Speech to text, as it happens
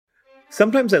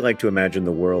Sometimes I like to imagine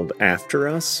the world after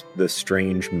us, the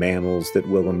strange mammals that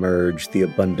will emerge, the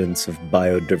abundance of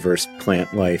biodiverse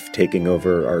plant life taking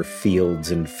over our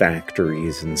fields and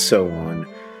factories, and so on.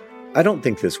 I don't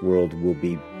think this world will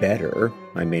be better.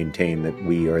 I maintain that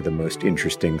we are the most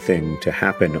interesting thing to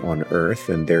happen on Earth,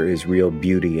 and there is real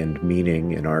beauty and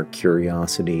meaning in our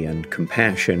curiosity and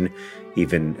compassion,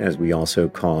 even as we also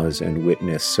cause and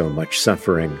witness so much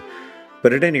suffering.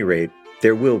 But at any rate,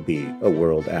 there will be a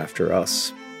world after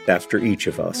us, after each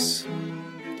of us.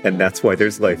 And that's why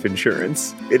there's life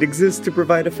insurance. It exists to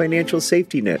provide a financial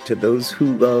safety net to those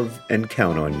who love and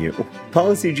count on you.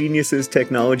 Policy Genius's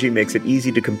technology makes it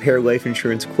easy to compare life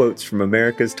insurance quotes from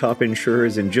America's top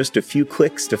insurers in just a few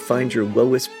clicks to find your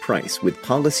lowest price. With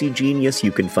Policy Genius,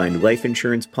 you can find life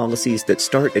insurance policies that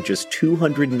start at just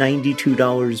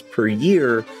 $292 per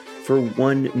year for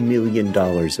 $1 million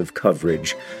of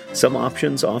coverage. Some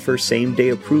options offer same-day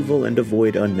approval and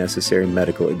avoid unnecessary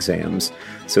medical exams.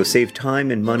 So save time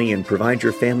and money and provide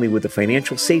your family with a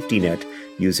financial safety net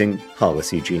using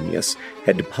Policy Genius.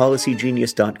 Head to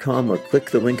policygenius.com or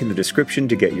click the link in the description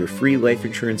to get your free life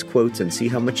insurance quotes and see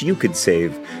how much you could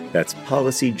save. That's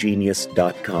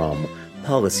policygenius.com.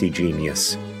 Policy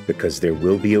Genius, because there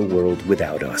will be a world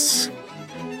without us.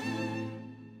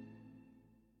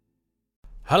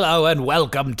 Hello and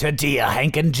welcome to Dear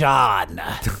Hank and John.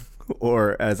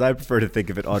 Or, as I prefer to think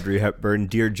of it, Audrey Hepburn,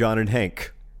 Dear John and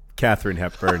Hank. Katharine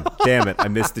Hepburn. Damn it, I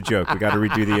missed the joke. We got to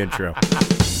redo the intro.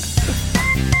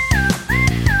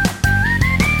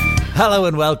 Hello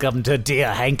and welcome to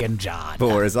Dear Hank and John.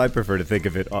 Or, as I prefer to think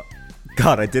of it,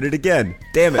 God, I did it again.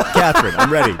 Damn it, Katharine,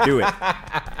 I'm ready. Do it.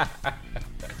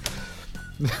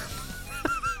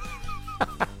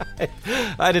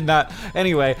 I did not.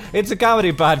 Anyway, it's a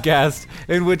comedy podcast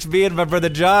in which me and my brother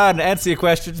John answer your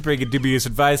questions, bring you dubious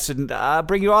advice, and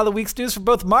bring you all the week's news from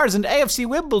both Mars and AFC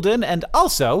Wimbledon. And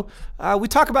also, we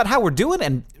talk about how we're doing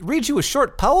and read you a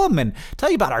short poem and tell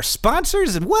you about our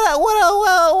sponsors. And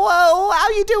how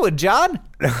you doing, John?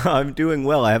 I'm doing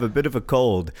well. I have a bit of a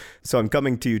cold, so I'm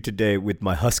coming to you today with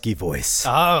my husky voice.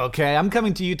 Oh, okay. I'm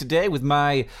coming to you today with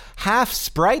my half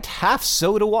Sprite, half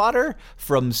soda water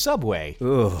from Subway.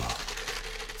 Ugh.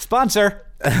 Sponsor.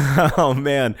 Oh,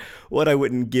 man. What I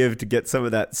wouldn't give to get some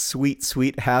of that sweet,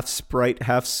 sweet half Sprite,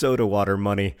 half soda water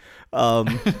money. I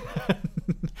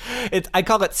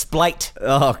call it Splite.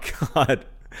 Oh, God.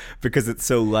 Because it's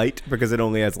so light? Because it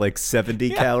only has like 70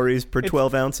 calories per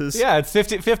 12 ounces? Yeah, it's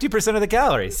 50% of the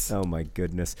calories. Oh, my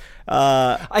goodness.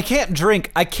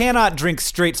 I cannot drink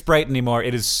straight Sprite anymore.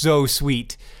 It is so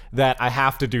sweet that I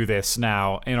have to do this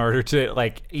now in order to,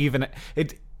 like, even...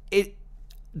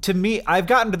 To me, I've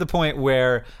gotten to the point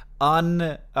where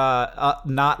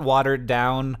not watered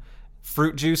down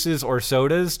fruit juices or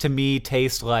sodas, to me,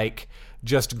 taste like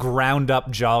just ground up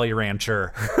Jolly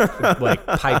Rancher, like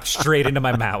piped straight into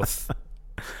my mouth.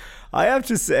 I have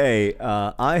to say,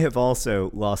 I have also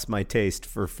lost my taste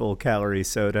for full-calorie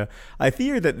soda. I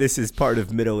fear that this is part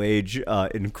of middle age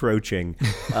encroaching.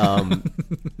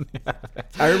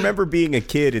 I remember being a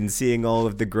kid and seeing all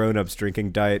of the grown-ups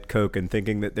drinking Diet Coke and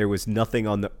thinking that there was nothing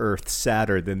on the earth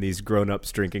sadder than these grown-ups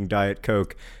drinking Diet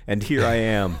Coke. And here I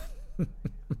am.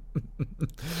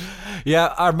 Yeah,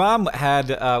 our mom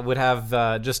would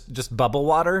have just bubble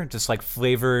water, just like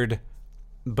flavored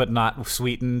but not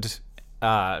sweetened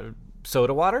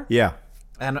soda water. Yeah.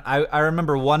 And I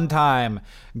remember one time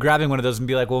grabbing one of those and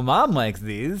be like, well, Mom likes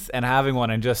these, and having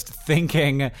one and just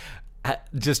thinking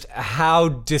just how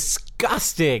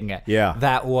disgusting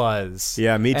that was.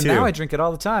 Yeah, me too. And now I drink it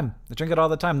all the time.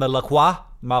 The La Croix.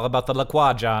 I'm all about the La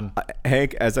Croix, John.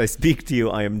 Hank, as I speak to you,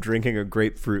 I am drinking a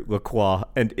grapefruit La Croix,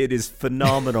 and it is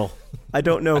phenomenal. I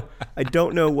don't know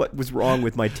what was wrong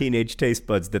with my teenage taste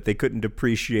buds that they couldn't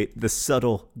appreciate the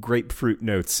subtle grapefruit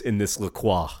notes in this La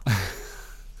Croix.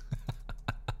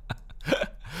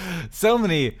 So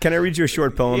many. Can I read you a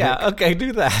short poem? Yeah, Hank? okay,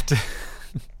 do that.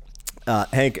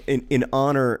 Hank, in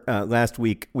honor, last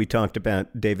week we talked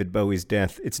about David Bowie's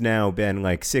death. It's now been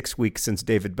like 6 weeks since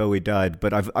David Bowie died,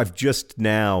 but I've just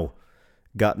now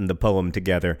gotten the poem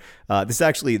together. This is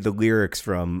actually the lyrics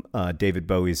from David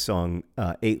Bowie's song,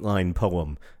 8-line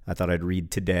poem. I thought I'd read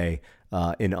today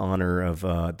in honor of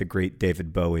the great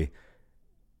David Bowie.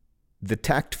 The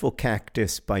tactful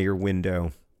cactus by your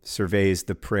window surveys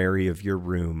the prairie of your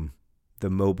room. The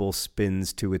mobile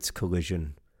spins to its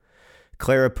collision.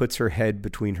 Clara puts her head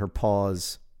between her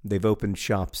paws. They've opened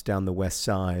shops down the west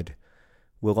side.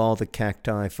 Will all the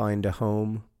cacti find a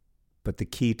home? But the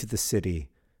key to the city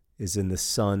is in the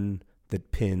sun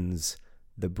that pins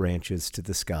the branches to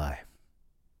the sky.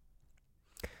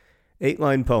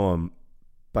 8-line poem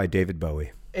by David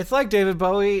Bowie. It's like David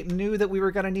Bowie knew that we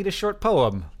were going to need a short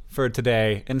poem for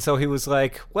today, and so he was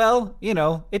like, well,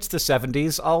 it's the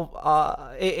 70s.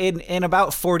 In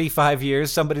about 45 years,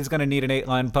 somebody's going to need an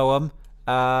 8-line poem,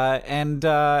 and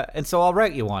so I'll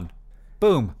write you one.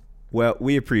 Boom. Well,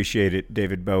 we appreciate it,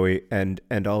 David Bowie, and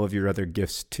all of your other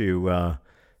gifts to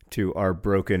our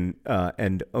broken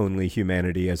and only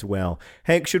humanity as well.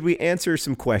 Hank, should we answer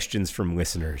some questions from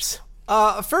listeners?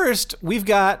 First, we've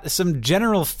got some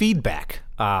general feedback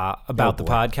about the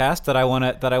podcast that I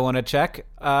want to check.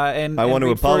 And I want to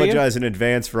read for you. apologize in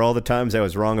advance for all the times I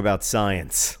was wrong about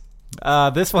science.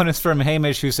 This one is from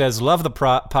Hamish, who says, love the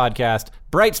podcast.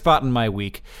 Bright spot in my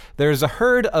week. There's a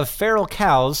herd of feral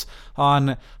cows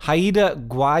on Haida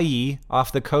Gwaii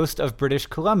off the coast of British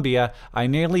Columbia. I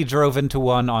nearly drove into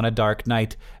one on a dark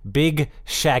night. Big,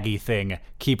 shaggy thing.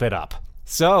 Keep it up.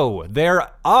 So, there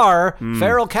are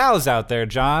feral cows out there,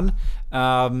 John,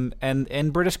 and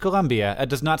in British Columbia. It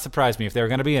does not surprise me if they were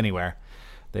going to be anywhere.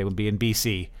 They would be in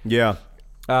BC. Yeah.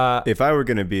 If I were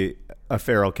going to be a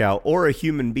feral cow or a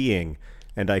human being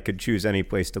and I could choose any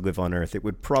place to live on Earth, it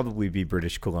would probably be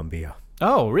British Columbia.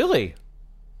 Oh, really?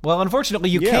 Well, unfortunately,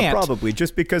 you can't. Yeah, probably,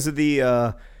 just because of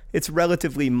the... it's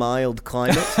relatively mild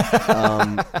climate,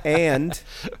 and...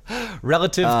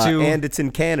 Relative to... And it's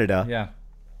in Canada. Yeah.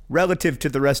 Relative to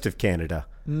the rest of Canada.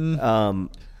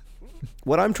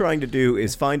 What I'm trying to do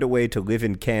is find a way to live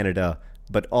in Canada,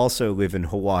 but also live in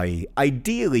Hawaii.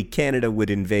 Ideally, Canada would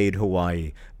invade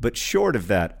Hawaii, but short of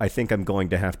that, I think I'm going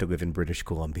to have to live in British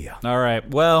Columbia. All right.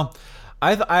 Well,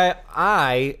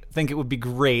 I think it would be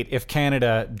great if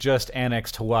Canada just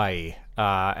annexed Hawaii,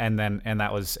 and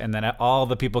then all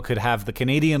the people could have the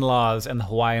Canadian laws and the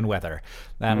Hawaiian weather.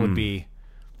 That would be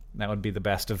the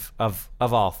best of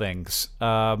all things.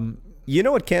 You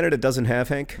know what Canada doesn't have,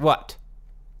 Hank? What?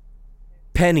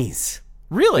 Pennies.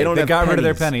 Really? They got rid of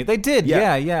their pennies. penny. They did.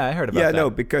 Yeah, I heard about that. Yeah, no,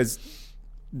 because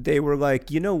they were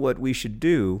like, you know what we should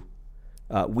do?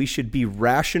 We should be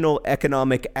rational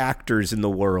economic actors in the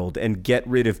world and get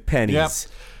rid of pennies. Yep.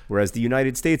 Whereas the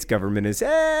United States government is,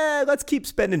 let's keep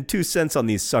spending 2 cents on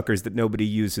these suckers that nobody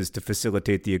uses to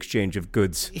facilitate the exchange of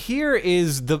goods. Here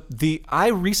is I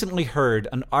recently heard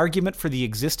an argument for the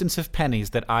existence of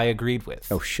pennies that I agreed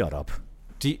with. Oh, shut up.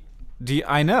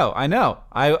 I know.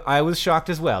 I was shocked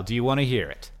as well. Do you want to hear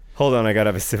it? Hold on, I gotta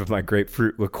have a sip of my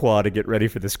grapefruit LaCroix to get ready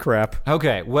for this crap.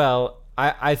 Okay, well,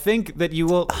 I think that you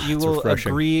will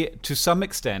refreshing. agree to some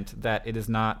extent that it is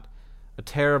not a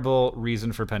terrible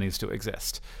reason for pennies to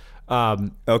exist.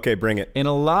 Okay, bring it. In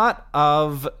a lot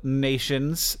of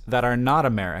nations that are not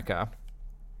America,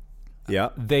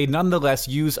 they nonetheless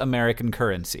use American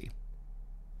currency.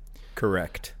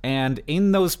 Correct. And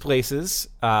in those places,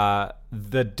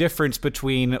 the difference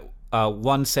between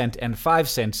 1 cent and 5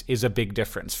 cents is a big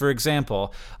difference. For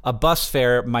example, a bus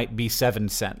fare might be 7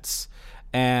 cents.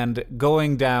 And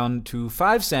going down to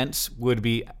 5 cents would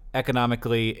be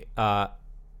economically,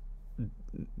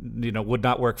 would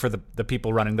not work for the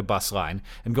people running the bus line.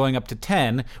 And going up to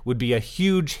 10 would be a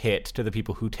huge hit to the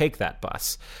people who take that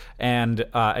bus. And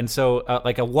so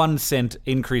like a 1 cent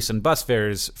increase in bus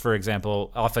fares, for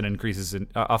example, often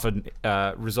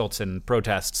results in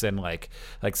protests and like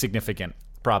significant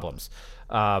problems.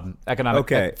 Economic.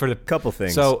 Okay, for the couple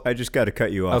things. So I just got to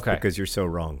cut you off because you're so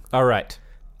wrong. All right.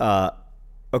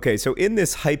 Okay, so in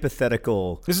this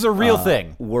hypothetical... This is a real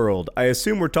thing. ...world, I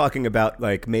assume we're talking about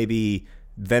like maybe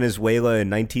Venezuela in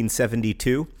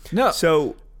 1972? No.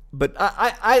 So, but...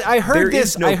 I heard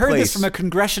this. No I heard place, this from a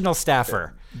congressional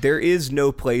staffer. There is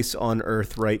no place on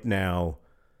Earth right now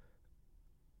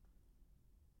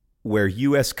where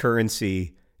U.S.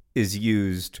 currency is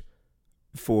used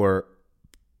for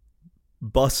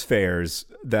bus fares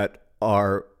that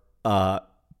are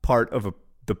part of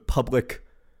the public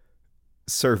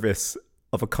service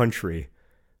of a country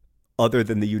other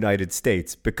than the United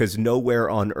States, because nowhere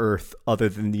on Earth other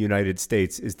than the United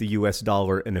States is the US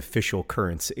dollar an official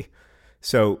currency.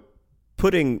 So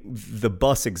putting the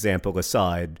bus example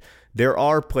aside, there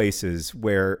are places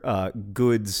where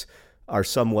goods are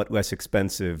somewhat less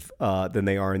expensive than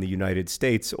they are in the United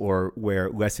States, or where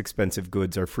less expensive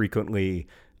goods are frequently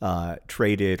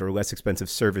traded, or less expensive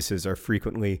services are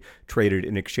frequently traded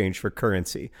in exchange for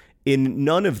currency. In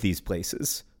none of these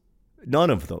places, none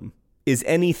of them, is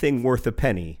anything worth a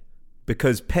penny,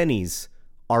 because pennies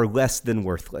are less than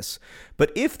worthless.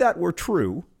 But if that were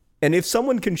true, and if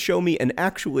someone can show me an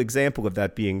actual example of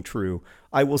that being true,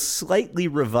 I will slightly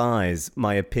revise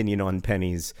my opinion on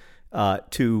pennies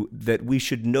to that we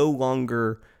should no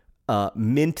longer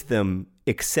mint them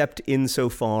except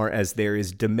insofar as there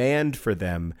is demand for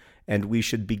them and we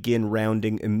should begin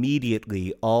rounding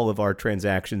immediately all of our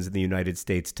transactions in the United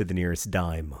States to the nearest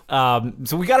dime.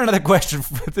 So we got another question.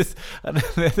 This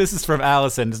is from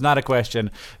Allison. It's not a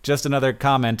question, just another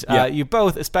comment. Yeah. You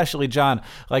both, especially John,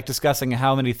 like discussing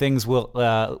how many things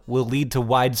will lead to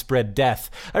widespread death.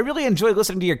 I really enjoy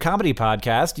listening to your comedy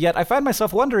podcast, yet I find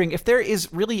myself wondering if there is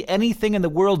really anything in the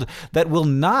world that will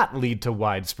not lead to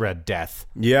widespread death.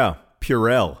 Yeah,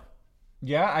 Purell.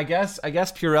 Yeah, I guess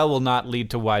Purell will not lead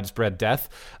to widespread death,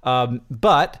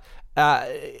 but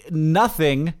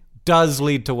nothing does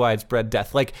lead to widespread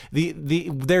death. Like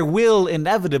there will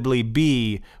inevitably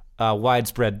be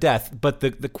widespread death, but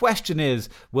the question is,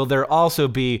 will there also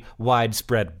be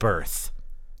widespread birth?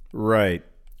 Right.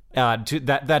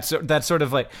 That's sort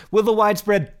of like, will the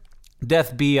widespread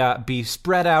death be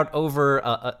spread out over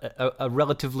a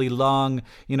relatively long,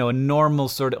 a normal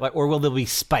sort of, or will there be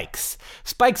spikes?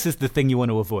 Spikes is the thing you want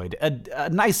to avoid. A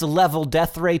nice level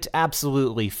death rate,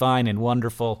 absolutely fine and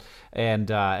wonderful, and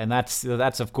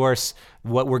that's of course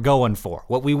what we're going for.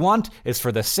 What we want is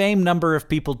for the same number of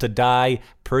people to die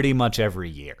pretty much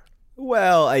every year.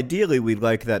 Well, ideally, we'd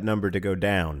like that number to go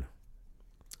down.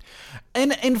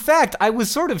 And in fact, I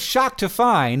was sort of shocked to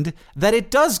find that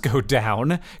it does go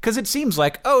down, because it seems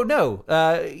like, oh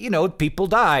no, people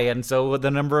die, and so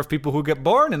the number of people who get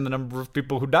born and the number of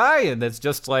people who die, and it's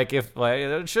just like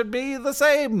it should be the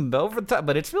same over time,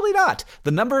 but it's really not.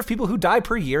 The number of people who die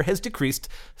per year has decreased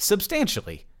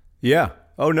substantially. Yeah.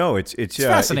 Oh no, it's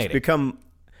fascinating.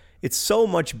 It's so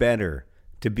much better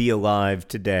to be alive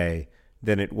today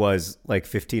than it was like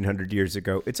 1,500 years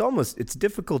ago. It's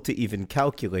difficult to even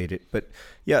calculate it. But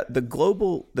yeah,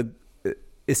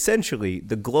 essentially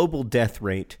the global death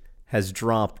rate has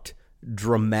dropped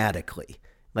dramatically.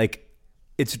 Like,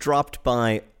 it's dropped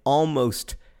by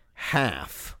almost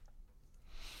half.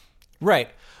 Right.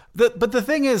 But the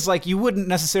thing is, like, you wouldn't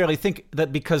necessarily think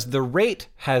that because the rate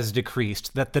has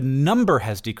decreased, that the number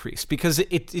has decreased. Because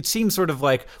it seems sort of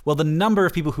like, well, the number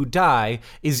of people who die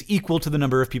is equal to the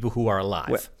number of people who are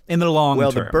alive in the long term.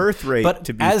 Well, the birth rate, but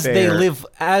to be as fair, they live,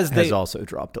 has also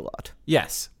dropped a lot.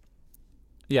 Yes.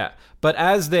 Yeah. But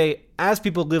as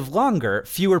people live longer,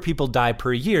 fewer people die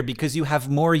per year because you have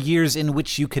more years in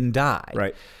which you can die.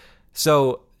 Right.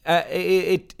 So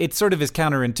it sort of is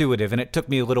counterintuitive, and it took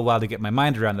me a little while to get my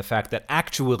mind around the fact that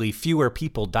actually fewer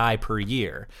people die per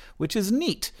year, which is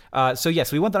neat. So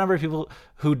yes, we want the number of people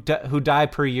who die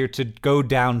per year to go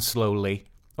down slowly,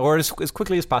 or as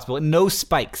quickly as possible, and no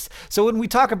spikes. So when we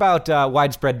talk about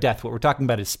widespread death, what we're talking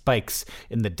about is spikes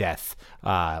in the death,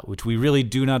 which we really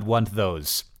do not want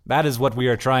those. That is what we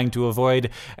are trying to avoid.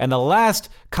 And the last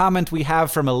comment we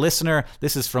have from a listener,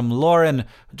 this is from Lauren,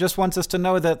 who just wants us to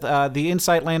know that the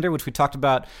Insight Lander, which we talked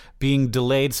about being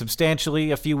delayed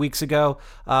substantially a few weeks ago,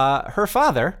 her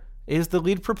father is the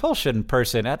lead propulsion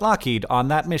person at Lockheed on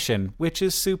that mission, which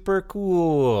is super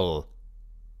cool.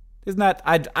 Isn't that?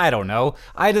 I don't know.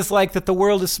 I just like that the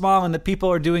world is small and that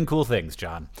people are doing cool things,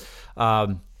 John.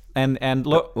 Well,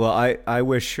 I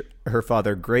wish her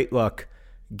father great luck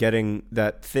getting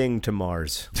that thing to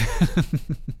Mars.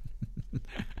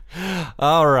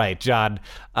 All right, John.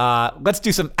 Let's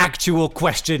do some actual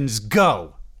questions.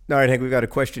 Go. All right, Hank, we've got a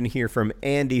question here from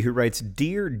Andy, who writes,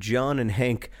 Dear John and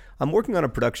Hank, I'm working on a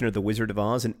production of The Wizard of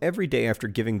Oz, and every day after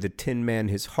giving the Tin Man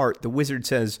his heart, the wizard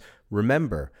says,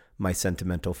 Remember, my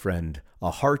sentimental friend,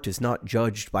 a heart is not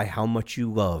judged by how much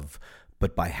you love,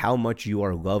 but by how much you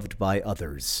are loved by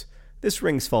others. This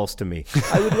rings false to me.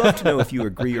 I would love to know if you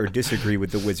agree or disagree with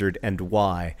the wizard and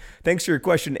why. Thanks for your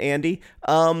question, Andy.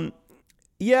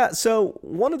 Yeah, so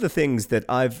one of the things that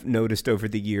I've noticed over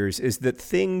the years is that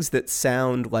things that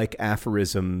sound like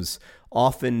aphorisms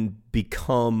often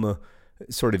become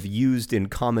sort of used in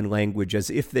common language as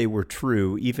if they were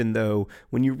true, even though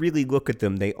when you really look at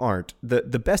them, they aren't.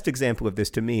 The best example of this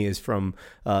to me is from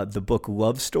the book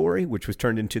Love Story, which was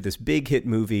turned into this big hit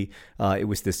movie. It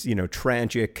was this,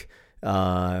 tragic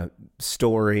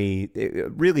story.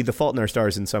 Really, The Fault in Our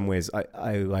Stars in some ways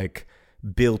I like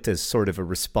built as sort of a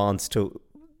response to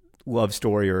Love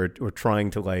Story, or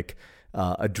trying to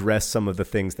address some of the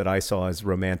things that I saw as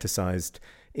romanticized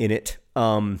in it.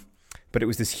 But it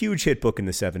was this huge hit book in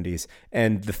the 70s,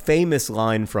 and the famous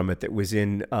line from it that was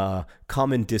in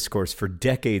common discourse for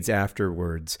decades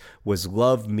afterwards was,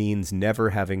 "Love means never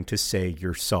having to say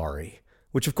you're sorry."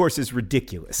 Which, of course, is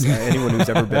ridiculous. Anyone who's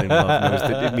ever been in love knows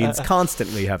that it means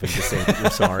constantly having to say that you're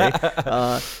sorry.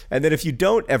 And that if you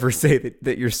don't ever say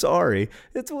that you're sorry,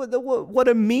 it's what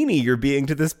a meanie you're being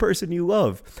to this person you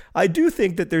love. I do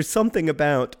think that there's something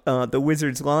about the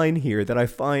wizard's line here that I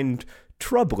find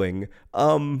troubling,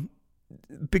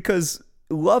 because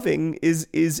loving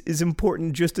is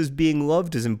important just as being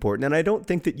loved is important, and I don't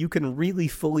think that you can really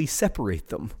fully separate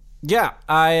them. Yeah,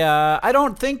 I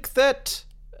don't think that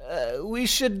we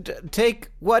should take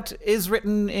what is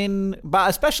written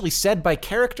especially said by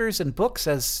characters in books,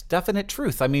 as definite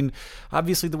truth. I mean,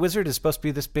 obviously the wizard is supposed to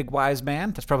be this big wise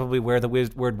man. That's probably where the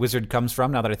word wizard comes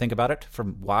from, now that I think about it,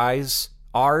 from wise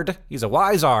ard. He's a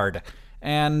wise ard.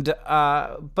 And,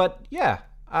 but yeah,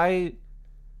 I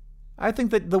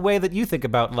think that the way that you think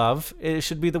about love, it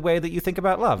should be the way that you think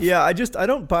about love. Yeah, I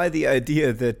don't buy the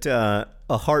idea that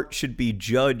a heart should be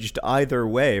judged either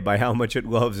way by how much it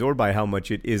loves or by how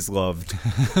much it is loved.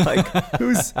 Like,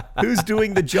 who's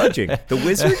doing the judging? The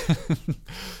wizard?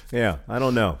 Yeah, I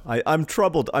don't know. I'm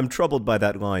troubled by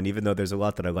that line, even though there's a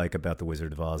lot that I like about The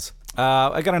Wizard of Oz.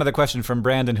 I got another question from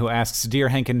Brandon, who asks, Dear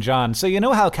Hank and John, so you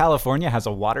know how California has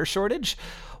a water shortage?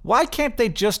 Why can't they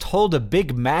just hold a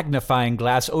big magnifying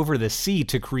glass over the sea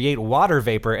to create water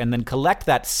vapor and then collect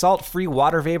that salt-free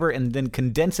water vapor and then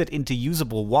condense it into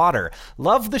usable water?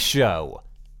 Love the show.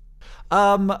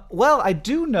 Well, I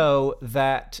do know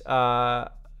that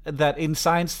that in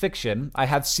science fiction, I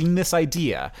have seen this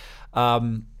idea.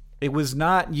 It was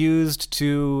not used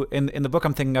to, in the book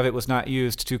I'm thinking of, it was not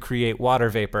used to create water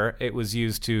vapor. It was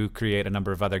used to create a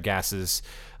number of other gases,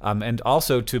 and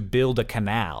also to build a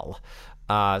canal.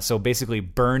 So basically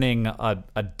burning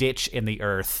a ditch in the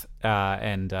earth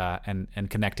and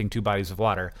connecting two bodies of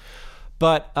water.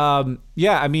 But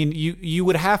yeah, I mean, you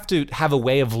would have to have a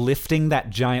way of lifting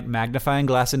that giant magnifying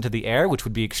glass into the air, which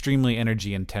would be extremely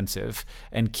energy intensive,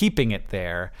 and keeping it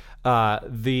there.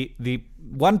 The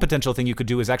one potential thing you could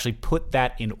do is actually put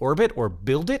that in orbit or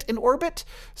build it in orbit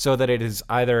so that it is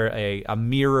either a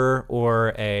mirror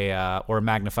or a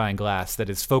magnifying glass that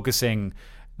is focusing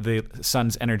the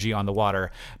sun's energy on the water.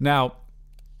 Now,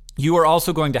 you are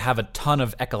also going to have a ton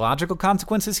of ecological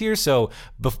consequences here. So,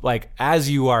 like, as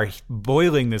you are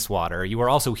boiling this water, you are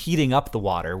also heating up the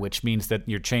water, which means that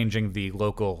you're changing the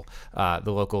local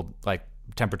like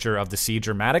temperature of the sea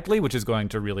dramatically, which is going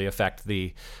to really affect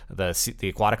the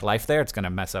aquatic life there. It's going to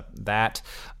mess up that.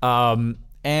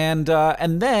 And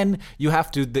then you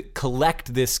have to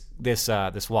collect this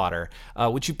water,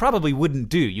 which you probably wouldn't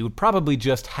do. You would probably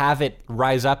just have it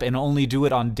rise up and only do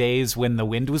it on days when the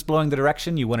wind was blowing the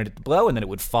direction you wanted it to blow, and then it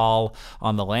would fall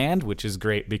on the land, which is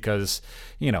great because,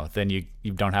 then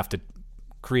you don't have to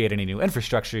create any new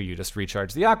infrastructure. You just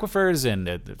recharge the aquifers, and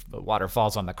the water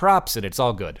falls on the crops, and it's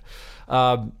all good.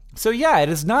 So yeah, it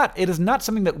is not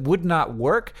something that would not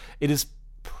work. It is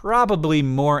probably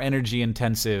more energy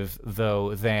intensive,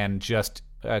 though, than just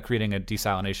creating a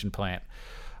desalination plant,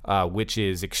 which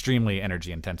is extremely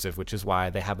energy intensive, which is why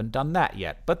they haven't done that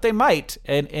yet. But they might,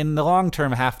 in the long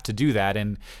term, have to do that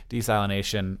in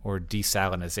desalination or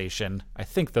desalinization. I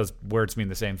think those words mean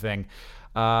the same thing.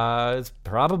 It's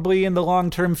probably in the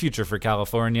long-term future for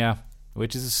California,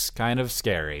 which is kind of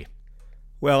scary.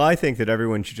 Well, I think that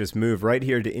everyone should just move right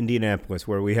here to Indianapolis,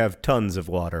 where we have tons of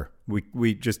water.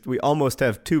 We almost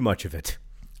have too much of it.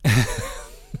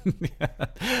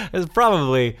 It's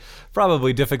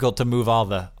probably difficult to move all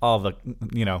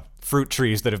the fruit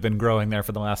trees that have been growing there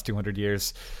for the last 200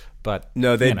 years. But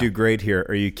no, they do great here.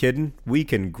 Are you kidding? We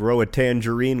can grow a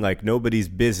tangerine like nobody's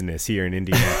business here in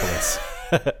Indianapolis.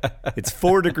 It's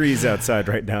 4 degrees outside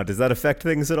right now. Does that affect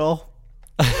things at all?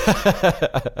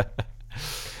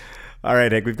 All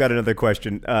right, Hank, we've got another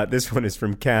question. This one is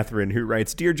from Catherine, who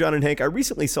writes, Dear John and Hank, I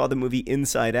recently saw the movie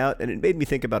Inside Out, and it made me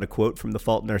think about a quote from The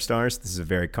Fault in Our Stars. This is a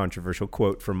very controversial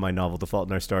quote from my novel, The Fault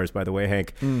in Our Stars, by the way,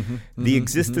 Hank. The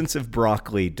existence of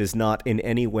broccoli does not in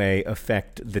any way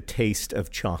affect the taste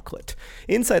of chocolate.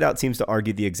 Inside Out seems to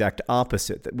argue the exact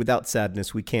opposite, that without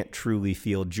sadness, we can't truly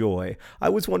feel joy. I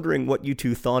was wondering what you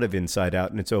two thought of Inside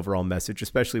Out and its overall message,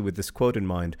 especially with this quote in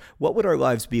mind. What would our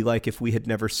lives be like if we had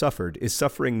never suffered? Is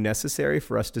suffering necessary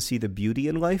for us to see the beauty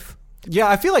in life? Yeah,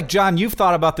 I feel like, John, you've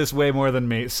thought about this way more than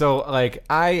me. So, like,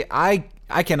 I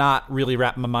cannot really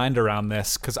wrap my mind around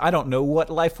this because I don't know what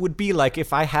life would be like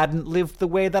if I hadn't lived the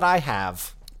way that I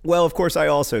have. Well, of course, I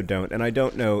also don't, and I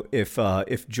don't know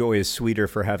if joy is sweeter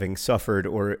for having suffered,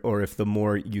 or if the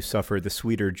more you suffer, the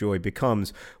sweeter joy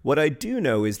becomes. What I do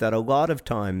know is that a lot of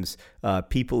times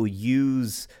people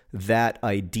use that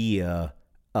idea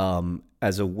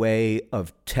as a way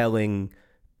of telling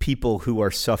people who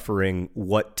are suffering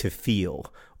what to feel,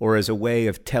 or as a way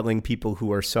of telling people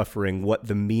who are suffering what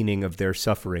the meaning of their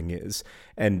suffering is.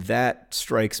 And that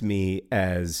strikes me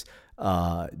as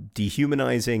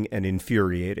dehumanizing and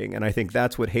infuriating. And I think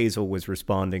that's what Hazel was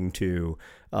responding to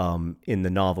in the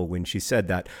novel when she said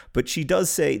that. But she does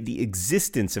say the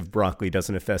existence of broccoli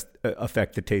doesn't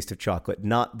affect the taste of chocolate,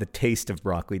 not the taste of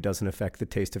broccoli doesn't affect the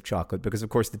taste of chocolate, because, of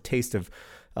course, the taste of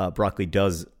broccoli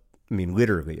does, I mean,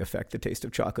 literally affect the taste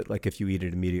of chocolate. Like if you eat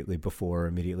it immediately before or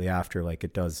immediately after, like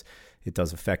it does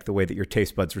affect the way that your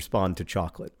taste buds respond to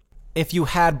chocolate. If you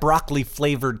had broccoli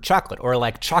flavored chocolate, or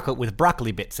like chocolate with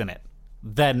broccoli bits in it,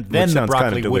 then the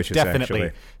broccoli would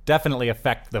definitely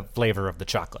affect the flavor of the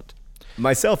chocolate.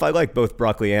 Myself, I like both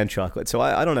broccoli and chocolate, so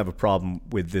I don't have a problem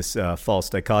with this false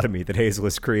dichotomy that Hazel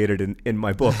has created in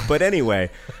my book. But anyway,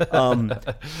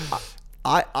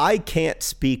 I can't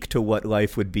speak to what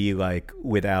life would be like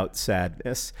without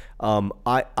sadness.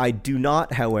 I do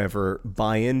not, however,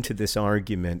 buy into this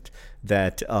argument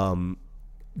that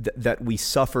that we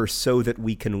suffer so that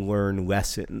we can learn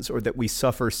lessons, or that we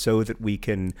suffer so that we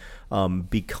can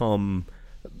become,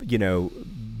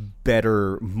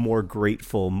 better, more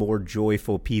grateful, more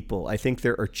joyful people. I think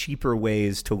there are cheaper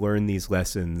ways to learn these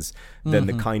lessons than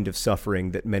the kind of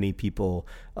suffering that many people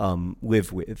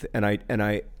live with. And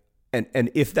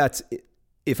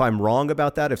if I'm wrong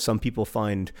about that, if some people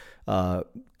find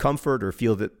comfort or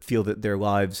feel that their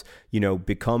lives,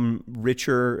 become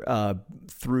richer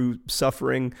through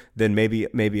suffering, then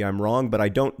maybe I'm wrong. But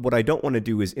what I don't want to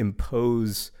do is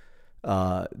impose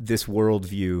this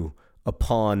worldview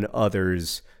upon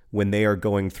others when they are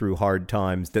going through hard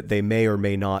times that they may or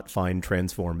may not find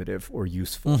transformative or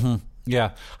useful. Mm-hmm.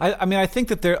 Yeah, I mean, I think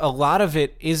that a lot of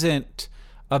it isn't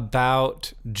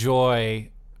about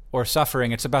joy or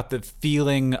suffering. It's about the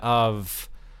feeling of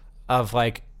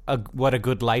like what a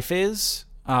good life is,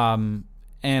 and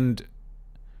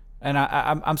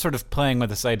I'm sort of playing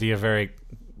with this idea very,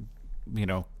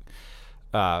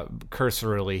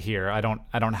 cursorily here. I don't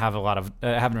have I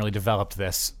haven't really developed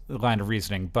this line of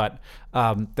reasoning, but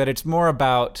that it's more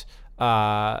about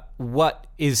what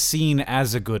is seen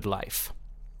as a good life,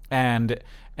 and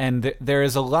there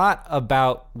is a lot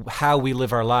about how we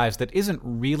live our lives that isn't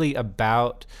really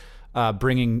about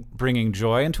bringing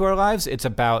joy into our lives. It's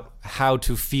about how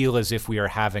to feel as if we are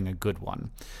having a good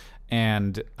one.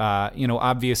 And,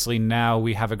 obviously now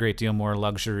we have a great deal more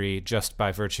luxury just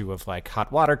by virtue of like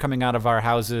hot water coming out of our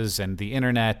houses and the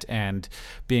internet and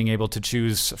being able to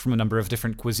choose from a number of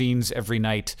different cuisines every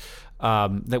night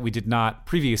that we did not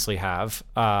previously have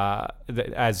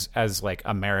as like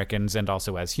Americans and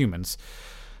also as humans.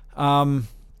 And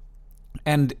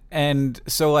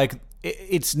so like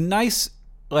it's nice,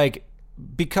 like,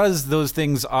 because those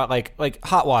things are like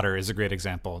hot water is a great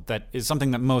example. That is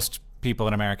something that most people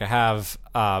in America have,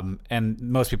 and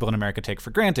most people in America take for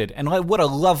granted. And what a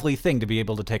lovely thing to be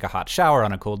able to take a hot shower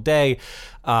on a cold day.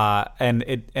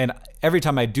 And every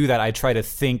time I do that, I try to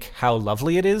think how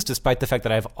lovely it is, despite the fact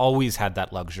that I've always had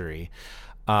that luxury.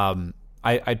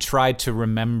 I try to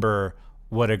remember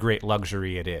what a great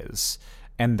luxury it is,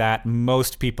 and that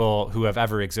most people who have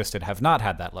ever existed have not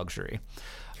had that luxury.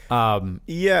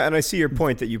 Yeah, and I see your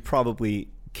point that you probably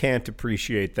can't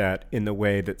appreciate that in the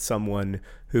way that someone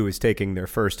who is taking their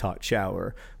first hot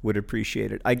shower would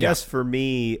appreciate it. I guess for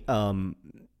me,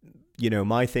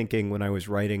 my thinking when I was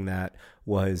writing that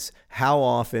was how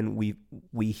often we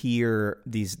hear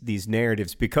these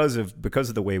narratives because of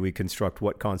the way we construct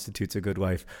what constitutes a good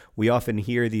life. We often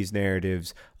hear these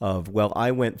narratives of, well,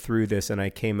 I went through this and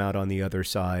I came out on the other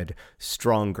side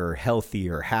stronger,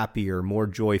 healthier, happier, more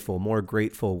joyful, more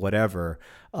grateful, whatever.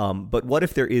 But what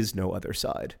if there is no other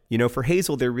side? For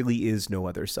Hazel, there really is no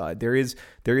other side. There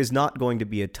is not going to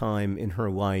be a time in her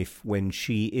life when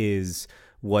she is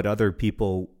what other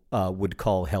people would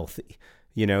call healthy.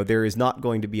 There is not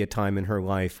going to be a time in her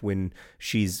life when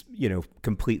she's,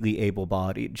 completely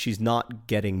able-bodied. She's not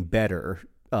getting better.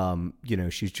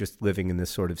 She's just living in this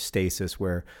sort of stasis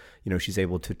where, she's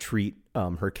able to treat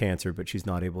her cancer, but she's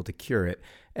not able to cure it.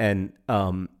 And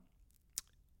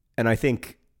I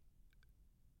think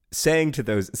saying to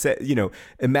those,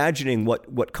 imagining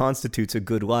what constitutes a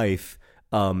good life,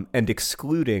 and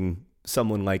excluding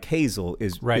someone like Hazel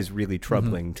is really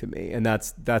troubling to me, and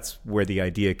that's where the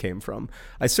idea came from.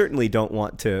 I certainly don't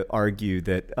want to argue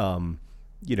that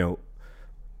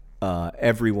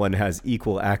everyone has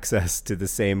equal access to the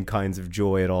same kinds of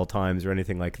joy at all times or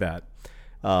anything like that.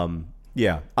 I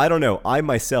don't know. I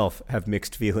myself have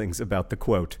mixed feelings about the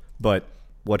quote, but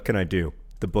what can I do?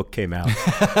 The book came out.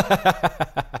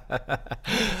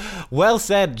 Well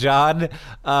said, John.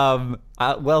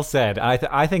 Well said.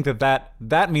 I think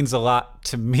that means a lot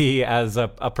to me as a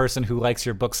person who likes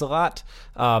your books a lot.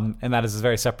 And that is a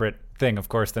very separate thing, of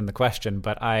course, than the question.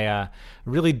 But I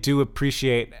really do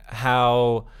appreciate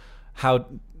how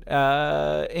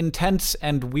intense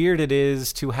and weird it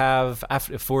is to have,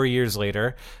 after 4 years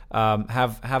later,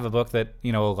 have a book that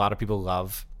a lot of people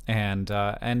love, and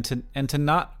to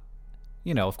not,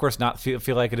 of course, not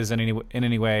feel like it is in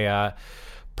any way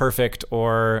perfect,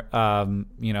 or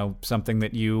something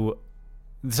that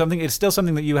it's still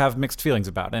something that you have mixed feelings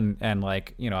about, and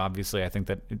like, obviously I think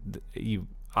that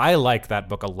I like that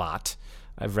book a lot.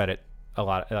 I've read it a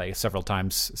lot, like several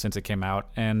times since it came out,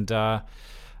 and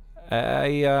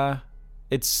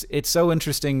it's so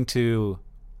interesting to,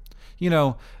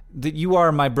 that you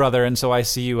are my brother, and so I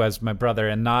see you as my brother,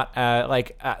 and not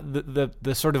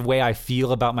the sort of way I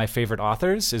feel about my favorite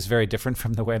authors is very different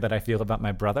from the way that I feel about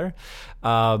my brother,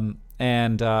 and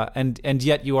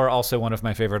yet you are also one of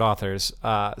my favorite authors.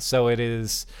 So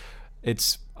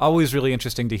it's always really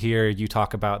interesting to hear you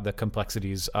talk about the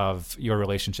complexities of your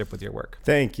relationship with your work.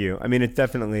 Thank you. I mean, it's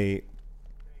definitely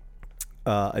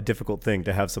a difficult thing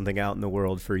to have something out in the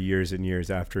world for years and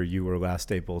years after you were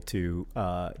last able to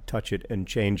touch it and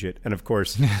change it. And of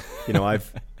course,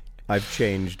 I've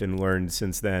changed and learned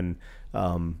since then.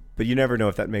 But you never know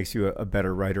if that makes you a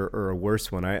better writer or a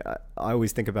worse one. I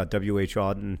always think about W.H.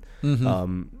 Auden,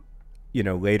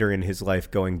 later in his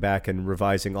life, going back and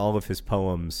revising all of his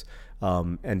poems.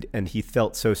 And he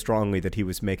felt so strongly that he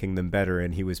was making them better,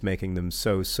 and he was making them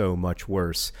so much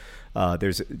worse.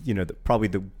 There's, probably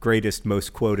the greatest,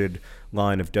 most quoted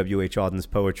line of W.H. Auden's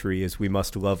poetry is, "We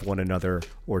must love one another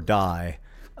or die."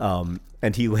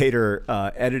 And he later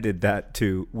edited that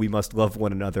to, "We must love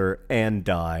one another and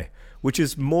die," which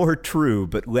is more true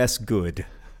but less good.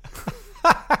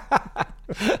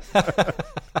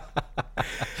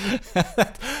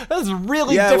 That's a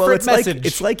really different message.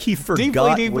 It's like he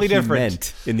forgot what he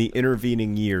meant in the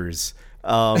intervening years.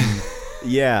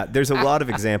 Yeah, there's a lot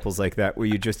of examples like that where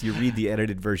you read the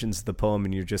edited versions of the poem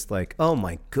and you're just like, oh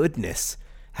my goodness,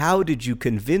 how did you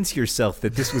convince yourself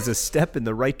that this was a step in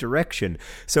the right direction?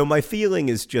 So my feeling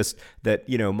is just that,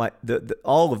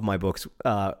 all of my books,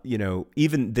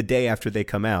 even the day after they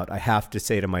come out, I have to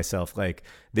say to myself, like,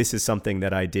 this is something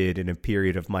that I did in a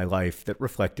period of my life that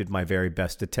reflected my very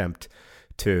best attempt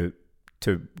to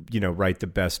write the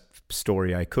best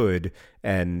story I could.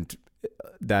 And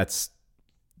that's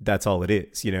all it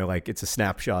is, like, it's a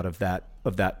snapshot of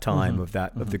that time, of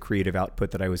the creative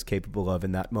output that I was capable of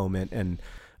in that moment, and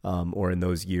or in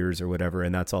those years or whatever,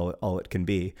 and that's all it can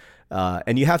be.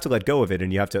 And you have to let go of it,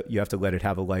 and you have to let it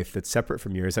have a life that's separate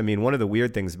from yours. I mean, one of the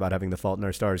weird things about having The Fault in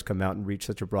Our Stars come out and reach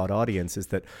such a broad audience is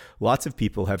that lots of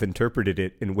people have interpreted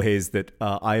it in ways that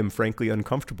I am frankly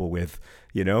uncomfortable with.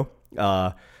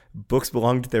 Books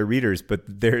belong to their readers, but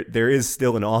there is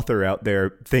still an author out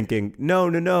there thinking,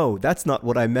 no, that's not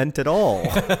what I meant at all.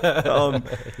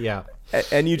 Yeah.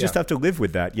 And you just have to live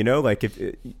with that, like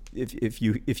if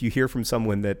you hear from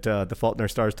someone that The Fault in Our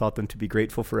Stars taught them to be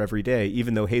grateful for every day,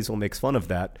 even though Hazel makes fun of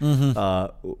that,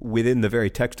 within the very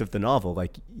text of the novel,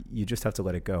 like, you just have to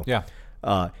let it go. Yeah.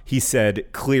 He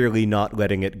said, clearly not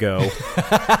letting it go.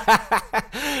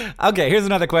 Okay, here's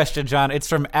another question, John. It's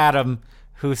from Adam,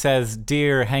 who says,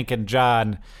 "Dear Hank and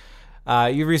John,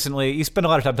 you spent a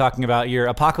lot of time talking about your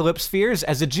apocalypse fears.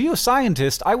 As a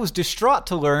geoscientist, I was distraught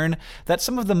to learn that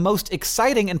some of the most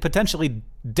exciting and potentially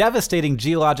devastating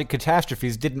geologic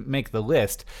catastrophes didn't make the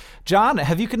list. John,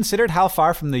 have you considered how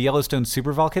far from the Yellowstone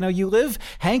supervolcano you live?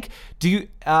 Hank,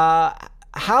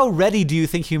 how ready do you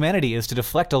think humanity is to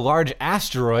deflect a large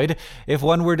asteroid if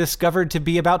one were discovered to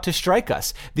be about to strike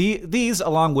us? These,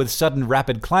 along with sudden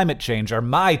rapid climate change, are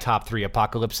my top 3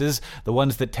 apocalypses, the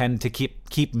ones that tend to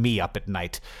keep me up at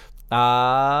night.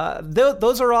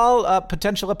 Those are all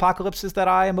potential apocalypses that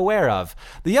I am aware of.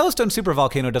 The Yellowstone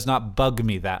supervolcano does not bug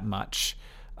me that much,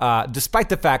 despite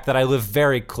the fact that I live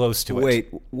very close to it." Wait,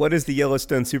 what is the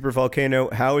Yellowstone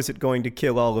supervolcano? How is it going to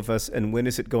kill all of us, and when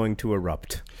is it going to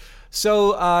erupt?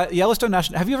 So, Yellowstone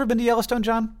National... Have you ever been to Yellowstone,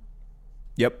 John?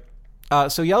 Yep.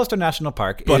 So Yellowstone National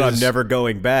Park But I'm never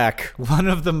going back. One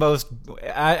of the most...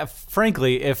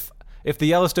 frankly, if the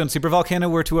Yellowstone supervolcano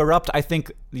were to erupt, I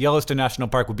think Yellowstone National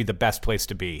Park would be the best place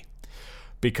to be.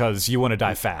 Because you want to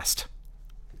die fast.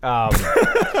 Oh,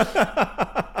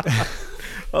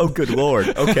 good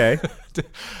Lord. Okay.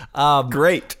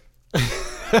 Great.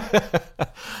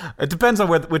 It depends on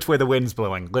which way the wind's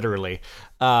blowing, literally.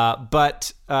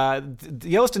 But the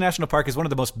Yellowstone National Park is one of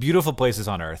the most beautiful places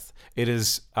on Earth. It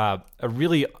is a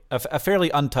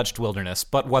fairly untouched wilderness,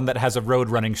 but one that has a road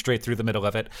running straight through the middle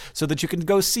of it, so that you can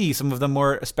go see some of the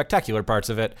more spectacular parts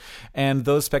of it. And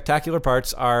those spectacular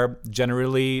parts are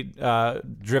generally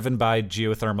driven by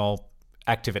geothermal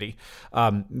activity.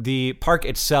 The park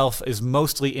itself is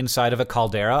mostly inside of a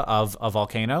caldera of a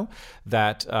volcano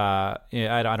that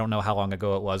I don't know how long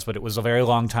ago it was, but it was a very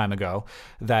long time ago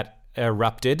that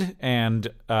erupted and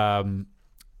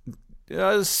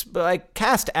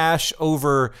cast ash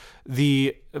over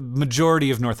the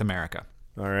majority of North America.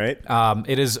 All right.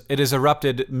 It is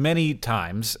erupted many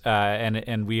times,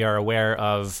 and we are aware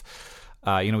of.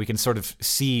 We can sort of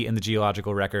see in the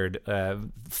geological record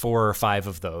 4 or 5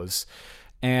 of those,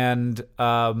 and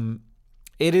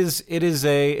it is at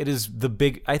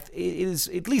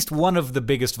least one of the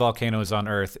biggest volcanoes on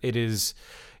Earth. It is.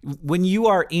 When you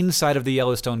are inside of the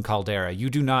Yellowstone caldera,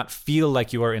 you do not feel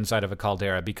like you are inside of a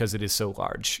caldera because it is so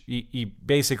large. You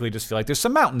basically just feel like there's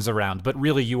some mountains around, but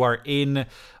really you are in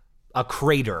a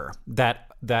crater that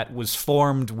was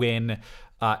formed when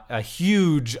a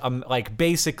huge,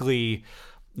 basically,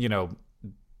 an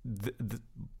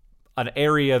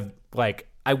area like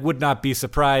I would not be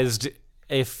surprised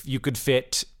if you could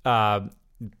fit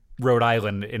Rhode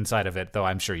Island inside of it, though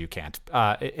I'm sure you can't.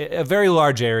 A very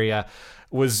large area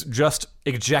was just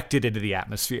ejected into the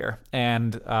atmosphere,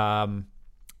 and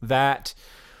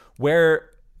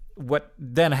what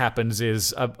then happens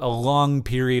is a long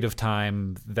period of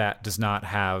time that does not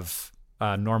have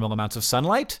normal amounts of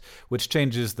sunlight, which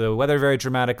changes the weather very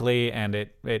dramatically, and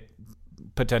it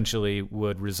potentially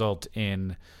would result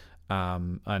in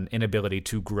an inability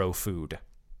to grow food.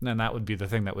 And that would be the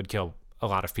thing that would kill a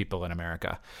lot of people in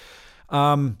America.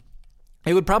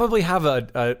 It would probably have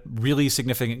a really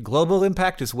significant global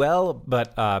impact as well,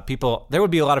 but there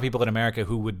would be a lot of people in America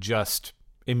who would just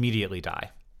immediately die.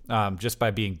 Just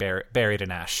by being buried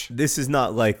in ash. This is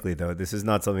not likely, though. This is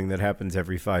not something that happens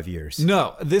every 5 years.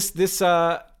 No, it's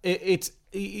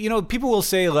people will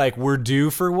say like we're due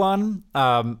for one,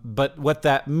 but what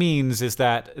that means is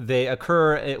that they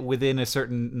occur within a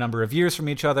certain number of years from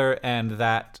each other, and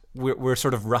that we're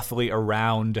sort of roughly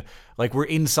around, like we're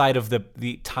inside of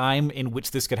the time in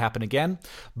which this could happen again.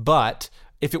 But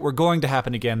if it were going to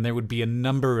happen again, there would be a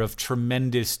number of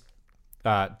tremendous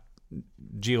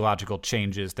geological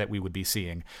changes that we would be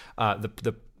seeing.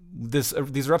 These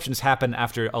eruptions happen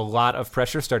after a lot of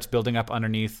pressure starts building up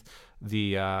underneath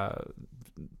the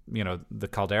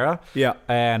caldera. Yeah.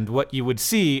 And what you would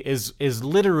see is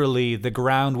literally the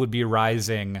ground would be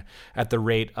rising at the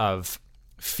rate of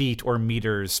feet or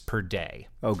meters per day.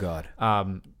 Oh God.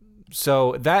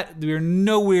 So that we're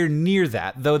nowhere near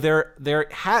that, though there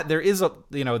is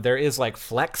like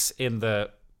flex in the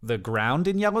ground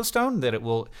in Yellowstone that it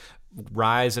will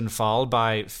rise and fall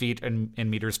by feet and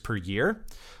meters per year,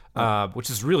 which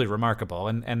is really remarkable.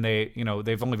 And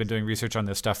they've only been doing research on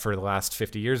this stuff for the last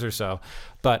 50 years or so.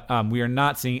 But we are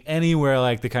not seeing anywhere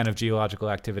like the kind of geological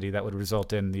activity that would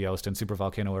result in the Yellowstone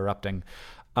supervolcano erupting.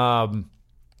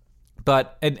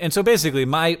 And so basically,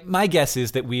 my guess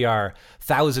is that we are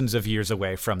thousands of years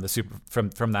away from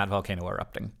from that volcano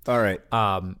erupting. All right.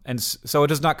 So it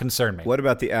does not concern me. What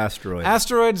about the asteroids?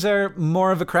 Asteroids are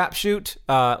more of a crapshoot,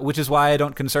 which is why I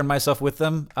don't concern myself with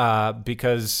them,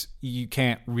 because you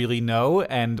can't really know.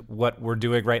 And what we're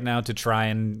doing right now to try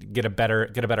and get a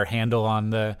better handle on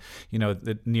the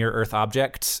near Earth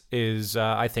objects is,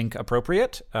 I think,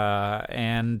 appropriate.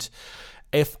 And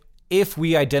if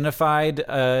we identified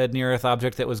a near-Earth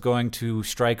object that was going to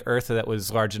strike Earth that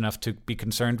was large enough to be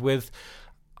concerned with,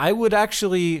 I would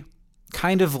actually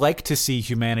kind of like to see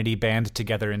humanity band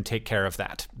together and take care of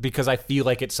that, because I feel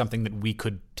like it's something that we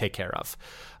could take care of,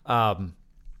 and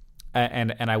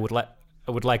I would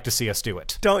like to see us do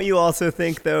it. Don't you also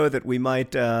think, though, that we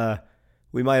might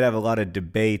have a lot of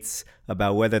debates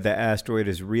about whether the asteroid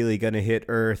is really going to hit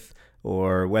Earth,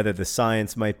 or whether the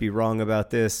science might be wrong about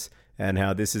this? And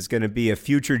how this is going to be a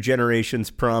future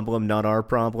generation's problem, not our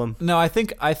problem? No, I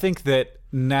think that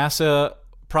NASA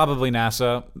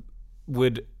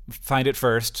would find it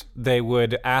first. They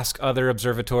would ask other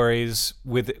observatories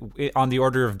on the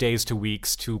order of days to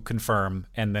weeks to confirm,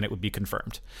 and then it would be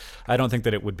confirmed. I don't think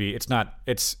that it would be.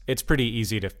 It's pretty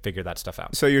easy to figure that stuff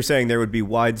out. So you're saying there would be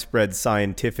widespread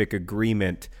scientific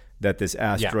agreement that this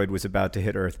asteroid was about to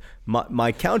hit Earth.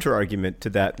 My counter argument to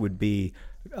that would be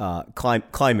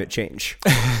climate change.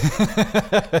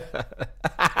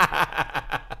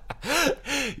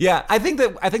 Yeah, I think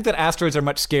that asteroids are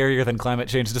much scarier than climate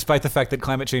change, despite the fact that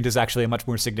climate change is actually a much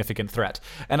more significant threat.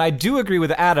 And I do agree with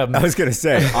Adam. I was going to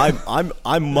say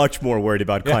I'm much more worried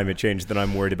about climate change than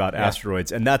I'm worried about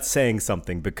asteroids, and that's saying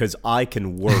something because I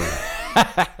can worry.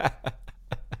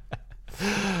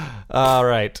 All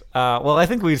right. Well, I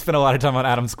think we spent a lot of time on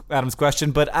Adam's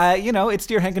question, but it's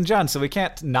Dear Hank and John, so we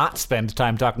can't not spend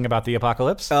time talking about the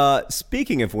apocalypse.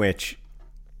 Speaking of which,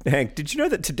 Hank, did you know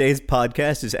that today's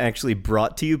podcast is actually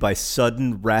brought to you by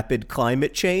sudden rapid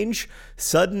climate change?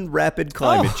 Sudden rapid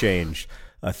climate change,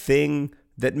 a thing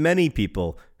that many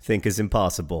people think is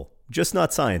impossible. Just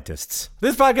not scientists.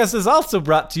 This podcast is also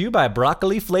brought to you by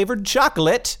broccoli-flavored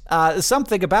chocolate,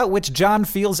 something about which John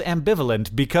feels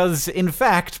ambivalent because, in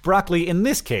fact, broccoli in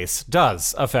this case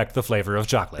does affect the flavor of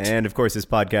chocolate. And, of course, this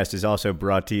podcast is also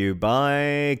brought to you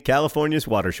by California's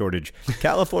water shortage.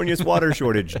 California's water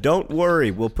shortage. Don't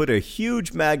worry, we'll put a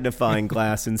huge magnifying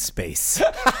glass in space.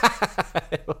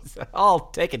 It was all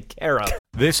taken care of.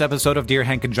 This episode of Dear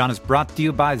Hank and John is brought to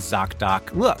you by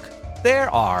ZocDoc. Look.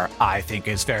 There are, I think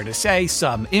it's fair to say,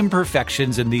 some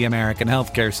imperfections in the American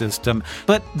healthcare system,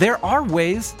 but there are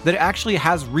ways that it actually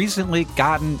has recently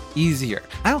gotten easier.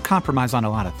 I don't compromise on a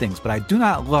lot of things, but I do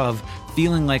not love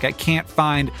feeling like I can't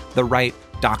find the right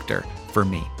doctor for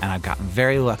me. And I've gotten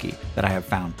very lucky that I have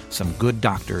found some good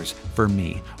doctors for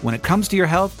me. When it comes to your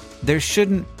health, there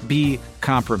shouldn't be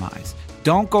compromise.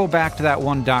 Don't go back to that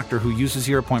one doctor who uses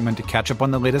your appointment to catch up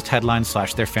on the latest headlines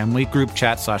 / their family group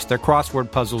chat / their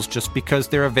crossword puzzles just because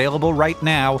they're available right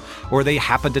now or they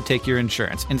happen to take your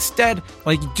insurance. Instead,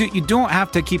 you don't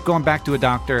have to keep going back to a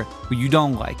doctor who you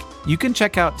don't like. You can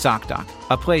check out ZocDoc,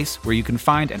 a place where you can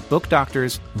find and book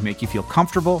doctors who make you feel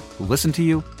comfortable, who listen to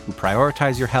you, who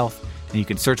prioritize your health. And you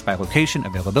can search by location,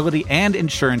 availability, and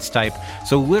insurance type.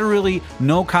 So literally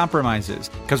no compromises.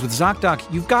 Because with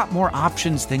ZocDoc, you've got more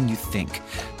options than you think.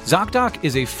 ZocDoc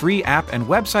is a free app and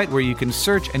website where you can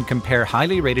search and compare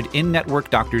highly rated in-network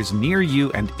doctors near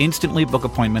you and instantly book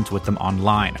appointments with them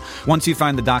online. Once you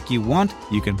find the doc you want,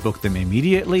 you can book them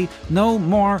immediately. No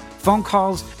more phone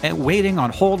calls and waiting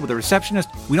on hold with a receptionist.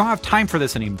 We don't have time for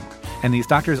this anymore. And these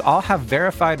doctors all have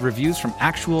verified reviews from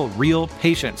actual, real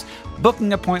patients.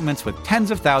 Booking appointments with tens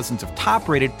of thousands of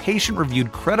top-rated,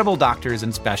 patient-reviewed, credible doctors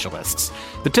and specialists.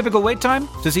 The typical wait time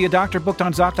to see a doctor booked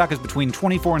on ZocDoc is between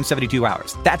 24 and 72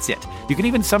 hours. That's it. You can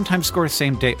even sometimes score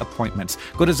same-day appointments.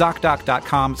 Go to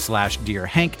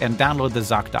ZocDoc.com/DearHank and download the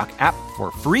ZocDoc app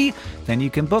for free. Then you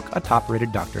can book a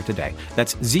top-rated doctor today.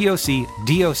 That's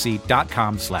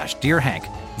ZocDoc.com/DearHank.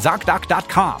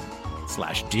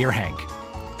 ZocDoc.com/DearHank.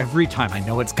 Every time I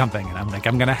know it's coming, and I'm like,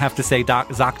 I'm going to have to say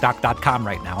ZocDoc.com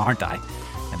right now, aren't I?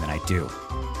 And then I do.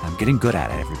 I'm getting good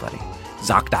at it, everybody.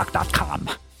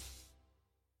 ZocDoc.com.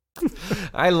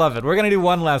 I love it. We're going to do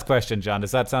one last question, John. Does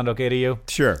that sound okay to you?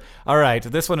 Sure. All right.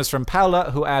 This one is from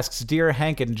Paula, who asks, Dear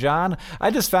Hank and John,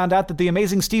 I just found out that the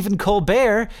amazing Stephen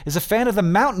Colbert is a fan of the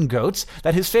mountain goats,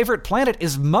 that his favorite planet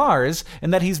is Mars,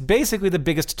 and that he's basically the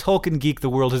biggest Tolkien geek the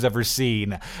world has ever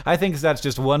seen. I think that's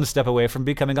just one step away from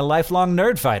becoming a lifelong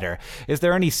nerd fighter. Is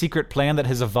there any secret plan that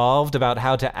has evolved about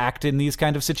how to act in these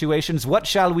kind of situations? What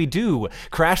shall we do?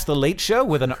 Crash the Late Show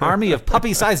with an army of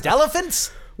puppy-sized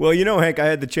elephants? Well, you know, Hank, I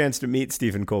had the chance to meet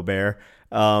Stephen Colbert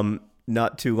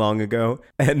not too long ago.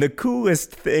 And the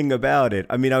coolest thing about it,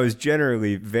 I mean, I was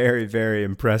generally very, very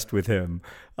impressed with him.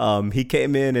 He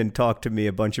came in and talked to me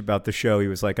a bunch about the show. He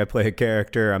was like, I play a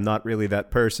character. I'm not really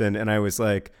that person. And I was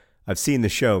like, I've seen the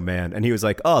show, man. And he was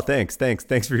like, oh, thanks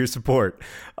for your support.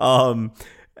 I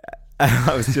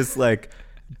was just like,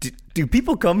 do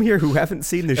people come here who haven't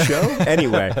seen the show?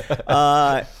 Anyway,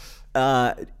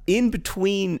 in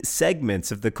between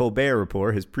segments of the Colbert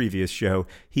Report, his previous show,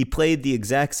 he played the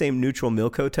exact same Neutral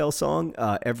Milk Hotel song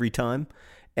every time.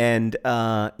 And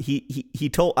he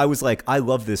told, I was like, I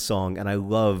love this song and I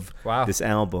love this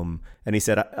album. And he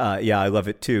said, yeah, I love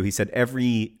it too. He said,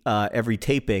 every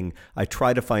taping, I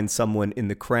try to find someone in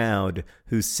the crowd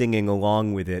who's singing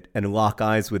along with it and lock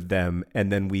eyes with them. And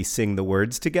then we sing the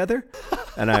words together.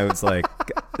 And I was like,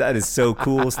 that is so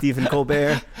cool, Stephen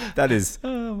Colbert. That is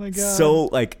oh my God. So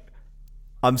like,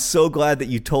 I'm so glad that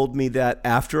you told me that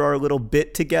after our little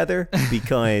bit together,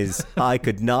 because I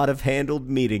could not have handled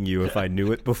meeting you if I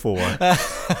knew it before.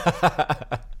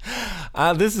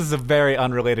 This is a very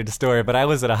unrelated story, but I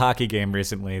was at a hockey game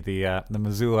recently. The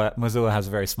Missoula has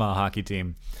a very small hockey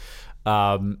team.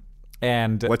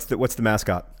 And what's the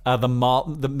mascot? The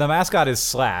mascot is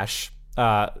Slash,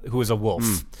 who is a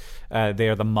wolf. They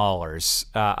are the Maulers.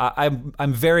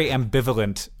 I'm very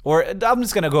ambivalent, or I'm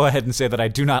just going to go ahead and say that I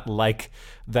do not like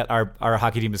that our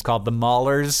hockey team is called the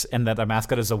Maulers and that our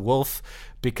mascot is a wolf,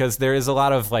 because there is a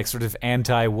lot of like sort of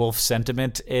anti-wolf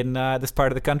sentiment in this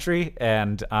part of the country,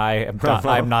 and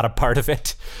I'm not a part of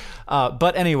it.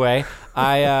 But anyway,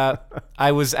 I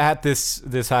was at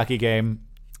this hockey game.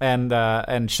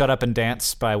 And Shut Up and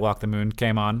Dance by Walk the Moon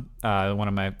came on, one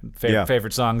of my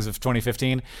favorite songs of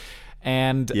 2015.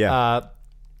 And a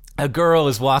girl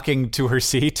is walking to her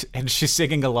seat and she's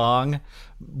singing along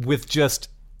with just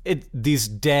these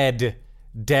dead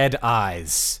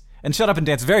eyes. And Shut Up and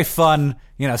Dance, very fun,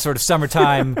 sort of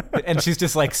summertime. And she's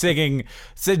just like singing,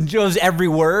 knows every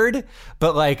word,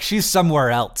 but like she's somewhere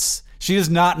else. She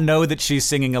does not know that she's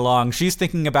singing along. She's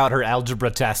thinking about her algebra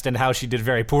test and how she did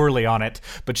very poorly on it.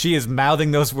 But she is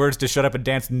mouthing those words to Shut Up and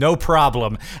Dance, no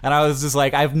problem. And I was just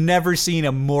like, I've never seen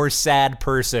a more sad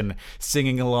person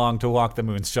singing along to Walk the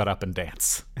Moon's Shut Up and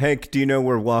Dance. Hank, do you know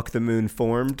where Walk the Moon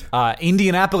formed?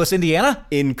 Indianapolis, Indiana?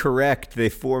 Incorrect. They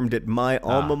formed at my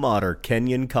alma mater,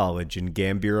 Kenyon College in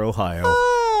Gambier, Ohio.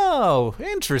 Oh,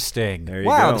 interesting. There you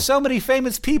wow, go. So many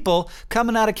famous people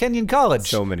coming out of Kenyon College.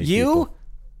 So many you? people.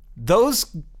 Those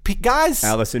guys?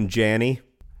 Allison Janney.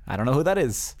 I don't know who that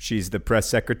is. She's the press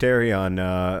secretary on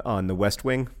The West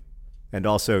Wing. And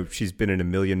also, she's been in a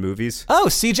million movies. Oh,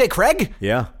 CJ Craig?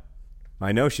 Yeah.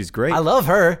 I know, she's great. I love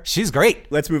her. She's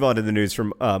great. Let's move on to the news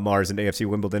from Mars and AFC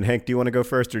Wimbledon. Hank, do you want to go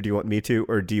first, or do you want me to,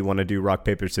 or do you want to do rock,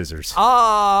 paper, scissors?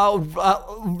 I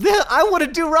want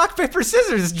to do rock, paper,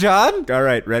 scissors, John. All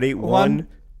right, ready? One,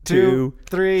 two,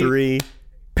 three.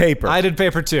 Paper. I did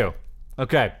paper too.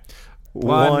 Okay.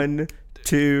 One,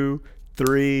 two,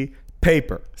 three.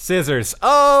 Paper. Scissors.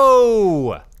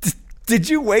 Oh! Did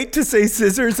you wait to say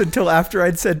scissors until after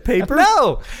I'd said paper?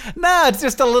 No, it's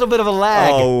just a little bit of a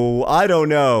lag. Oh, I don't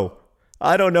know.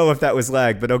 I don't know if that was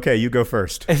lag, but okay, you go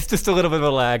first. It's just a little bit of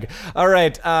a lag. All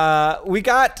right, we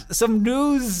got some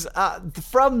news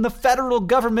from the federal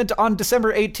government on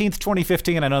December 18th,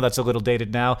 2015. I know that's a little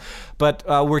dated now, but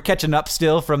we're catching up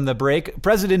still from the break.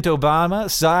 President Obama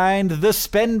signed the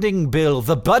spending bill,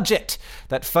 the budget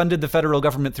that funded the federal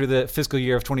government through the fiscal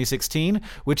year of 2016,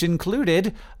 which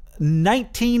included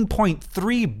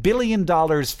 $19.3 billion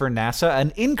for NASA,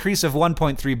 an increase of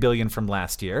 $1.3 billion from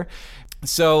last year.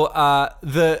 So a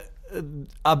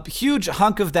huge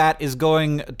hunk of that is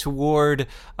going toward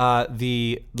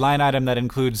the line item that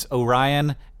includes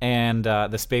Orion and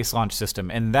the Space Launch System.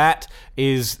 And that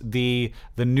is the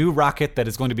new rocket that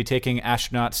is going to be taking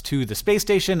astronauts to the space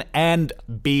station and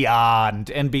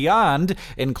beyond. And beyond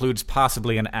includes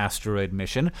possibly an asteroid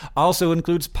mission, also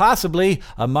includes possibly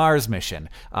a Mars mission.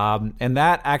 And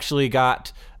that actually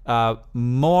got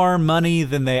more money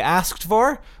than they asked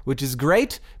for, which is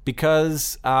great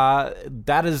because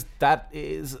that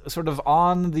is sort of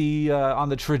on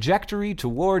the trajectory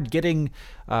toward getting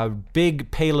big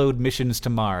payload missions to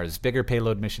Mars, bigger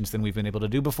payload missions than we've been able to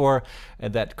do before,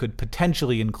 that could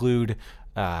potentially include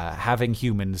having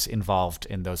humans involved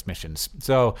in those missions.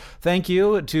 So thank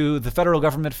you to the federal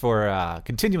government for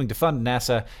continuing to fund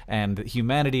NASA and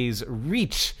humanity's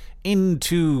reach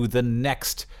into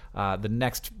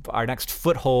our next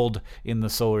foothold in the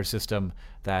solar system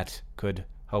that could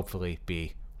hopefully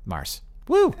be Mars.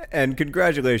 Woo! And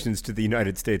congratulations to the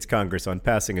United States Congress on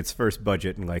passing its first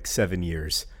budget in like 7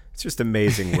 years. It's just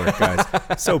amazing work, guys.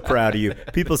 So proud of you.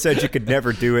 People said you could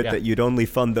never do it, that you'd only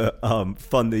fund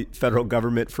the federal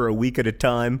government for a week at a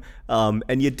time,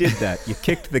 and you did that. You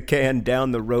kicked the can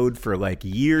down the road for like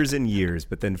years and years,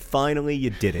 but then finally you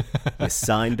did it. You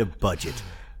signed a budget.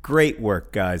 Great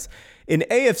work, guys. In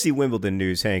AFC Wimbledon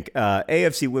news, Hank,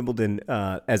 AFC Wimbledon,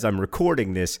 as I'm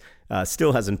recording this,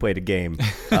 still hasn't played a game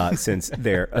since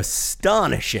their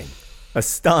astonishing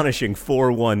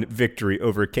 4-1 victory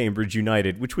over Cambridge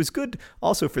United, which was good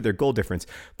also for their goal difference.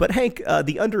 But Hank,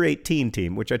 the under-18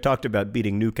 team, which I talked about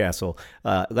beating Newcastle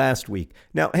last week.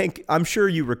 Now, Hank, I'm sure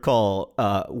you recall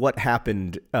what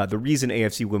happened, the reason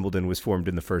AFC Wimbledon was formed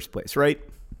in the first place, right?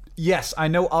 Yes, I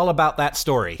know all about that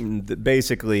story.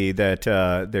 Basically, that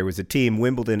there was a team,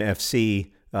 Wimbledon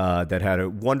FC, that had a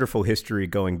wonderful history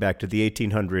going back to the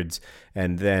 1800s,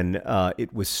 and then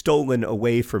it was stolen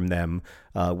away from them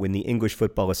when the English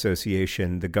Football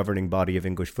Association, the governing body of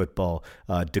English football,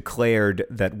 declared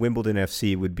that Wimbledon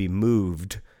FC would be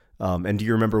moved. And do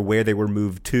you remember where they were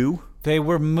moved to? They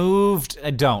were moved.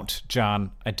 I don't,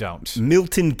 John. I don't.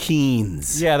 Milton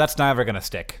Keynes. Yeah, that's never going to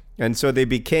stick. And so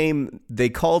they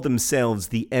call themselves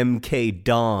the MK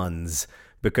Dons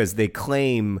because they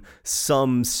claim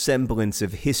some semblance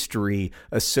of history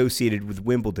associated with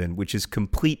Wimbledon, which is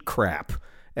complete crap.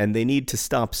 And they need to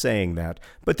stop saying that.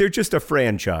 But they're just a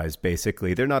franchise,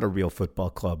 basically. They're not a real football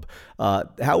club.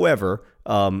 However,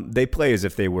 they play as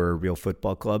if they were a real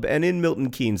football club. And in Milton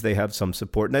Keynes, they have some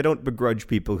support. And I don't begrudge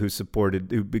people who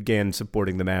began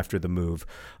supporting them after the move.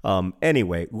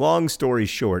 Anyway, long story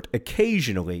short,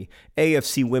 occasionally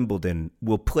AFC Wimbledon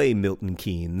will play Milton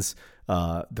Keynes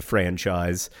the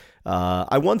franchise.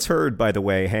 I once heard, by the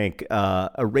way, Hank,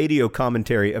 a radio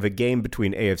commentary of a game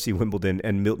between AFC Wimbledon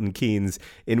and Milton Keynes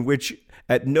in which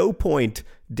at no point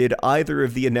did either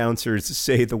of the announcers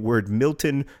say the word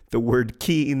Milton, the word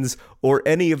Keynes, or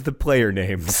any of the player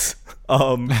names. They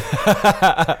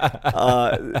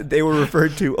were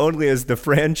referred to only as the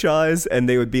franchise, and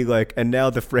they would be like, and now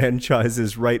the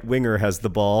franchise's right winger has the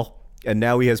ball, and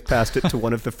now he has passed it to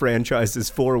one of the franchise's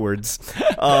forwards.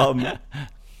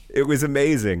 It was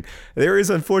amazing. There is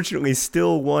unfortunately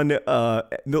still one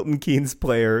Milton Keynes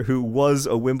player who was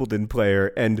a Wimbledon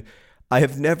player, and I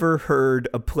have never heard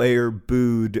a player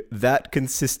booed that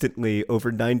consistently over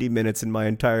 90 minutes in my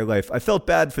entire life. I felt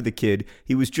bad for the kid.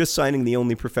 He was just signing the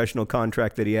only professional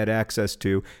contract that he had access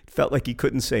to. It felt like he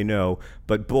couldn't say no,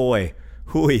 but boy,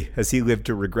 hooey, has he lived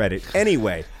to regret it.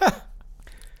 Anyway.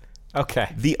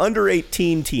 Okay. The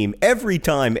under-18 team, every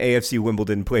time AFC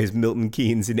Wimbledon plays Milton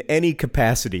Keynes in any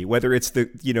capacity, whether it's the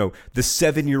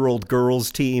 7-year-old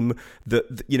girls team, the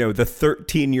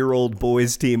 13-year-old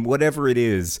boys team, whatever it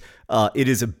is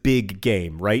a big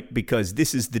game, right? Because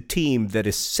this is the team that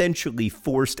essentially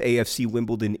forced AFC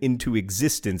Wimbledon into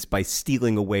existence by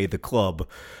stealing away the club.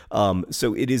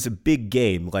 So it is a big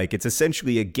game. Like, it's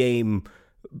essentially a game,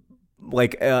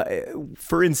 like,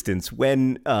 for instance,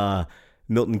 when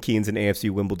Milton Keynes and AFC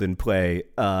Wimbledon play,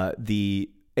 the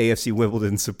AFC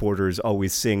Wimbledon supporters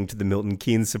always sing to the Milton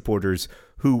Keynes supporters,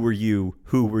 "Who were you?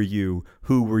 Who were you?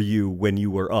 Who were you when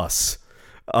you were us?"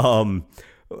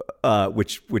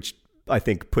 Which I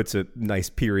think puts a nice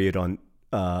period on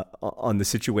the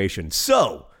situation.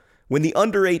 So when the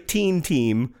under-18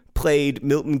 team played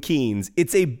Milton Keynes,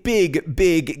 it's a big,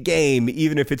 big game,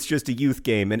 even if it's just a youth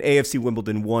game. And AFC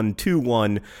Wimbledon won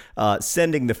 2-1,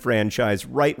 sending the franchise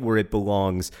right where it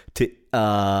belongs, to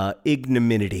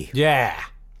ignominy. Yeah.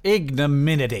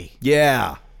 Ignominy.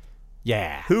 Yeah.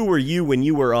 Yeah. Who were you when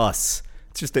you were us?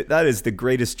 It's just that is the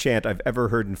greatest chant I've ever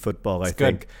heard in football, I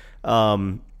think.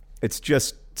 It's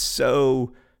just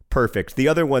so perfect. The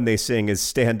other one they sing is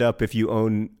 "Stand Up If You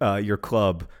Own Your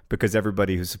Club," because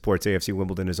everybody who supports AFC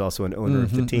Wimbledon is also an owner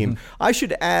of the team. I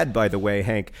should add, by the way,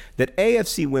 Hank, that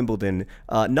AFC Wimbledon,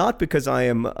 not because I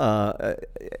am a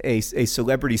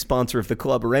celebrity sponsor of the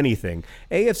club or anything,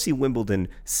 AFC Wimbledon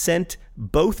sent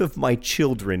both of my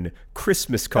children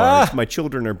Christmas cards. My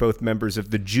children are both members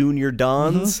of the Junior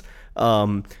Dons.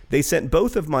 They sent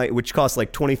both of my, which costs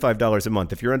like $25 a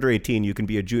month. If you're under 18, you can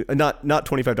be a not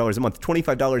 $25 a month,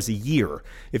 $25 a year.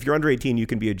 If you're under 18, you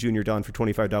can be a Junior Don for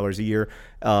 $25 a year.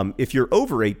 If you're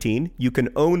over 18, you can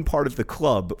own part of the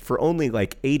club for only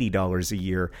like $80 a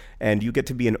year, and you get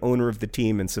to be an owner of the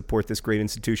team and support this great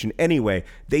institution. Anyway,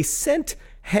 they sent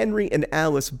Henry and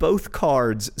Alice both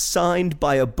cards signed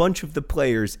by a bunch of the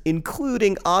players,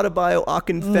 including Adebayo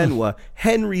Akinfenwa,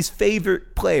 Henry's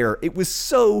favorite player. It was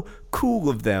so cool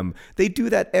of them. They do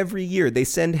that every year. They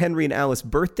send Henry and Alice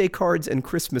birthday cards and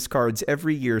Christmas cards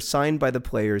every year signed by the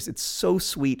players. It's so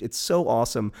sweet. It's so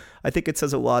awesome. I think it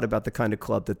says a lot about the kind of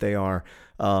club that they are.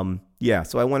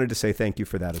 So I wanted to say thank you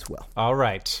for that as well. All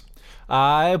right.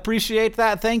 I appreciate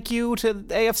that. Thank you to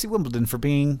AFC Wimbledon for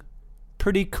being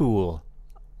pretty cool.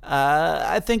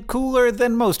 I think cooler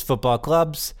than most football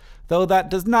clubs, though that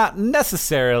does not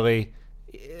necessarily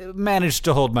manage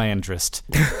to hold my interest.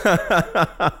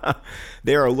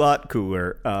 They're a lot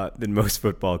cooler than most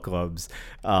football clubs.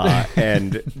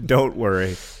 And don't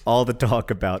worry, all the talk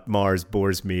about Mars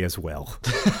bores me as well.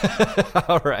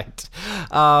 All right.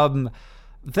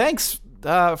 Thanks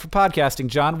for podcasting,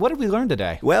 John. What did we learn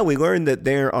today? Well, we learned that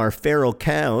there are feral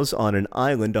cows on an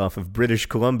island off of British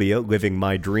Columbia living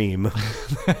my dream.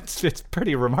 It's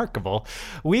pretty remarkable.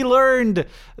 We learned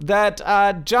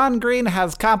that John Green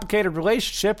has a complicated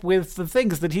relationship with the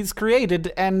things that he's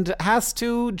created and has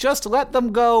to just let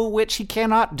them go, which he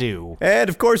cannot do. And,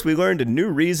 of course, we learned a new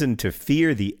reason to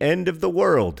fear the end of the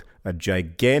world. A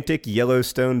gigantic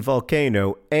Yellowstone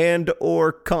volcano and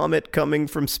or comet coming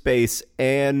from space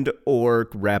and or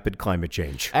rapid climate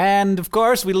change. And, of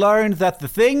course, we learned that the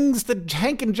things that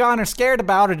Hank and John are scared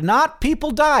about are not people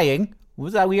dying.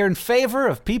 That we are in favor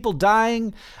of people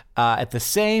dying at the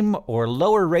same or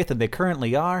lower rate than they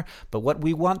currently are. But what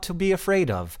we want to be afraid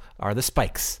of are the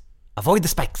spikes. Avoid the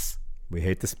spikes. We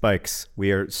hate the spikes.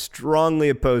 We are strongly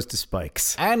opposed to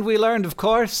spikes. And we learned, of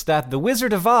course, that the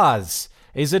Wizard of Oz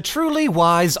is a truly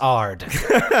wise ard.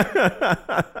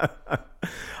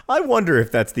 I wonder if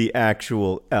that's the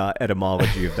actual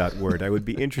etymology of that word. I would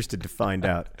be interested to find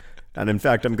out. And in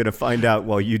fact, I'm going to find out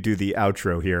while you do the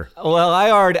outro here. Well,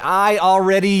 I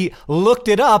already looked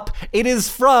it up. It is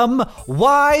from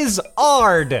wise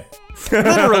ard.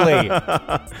 Literally.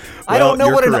 I don't know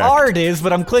what an ard is,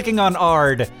 but I'm clicking on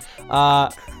ard.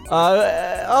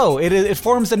 It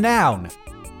forms a noun.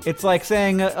 It's like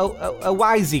saying a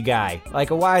wisey guy,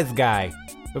 like a wise guy.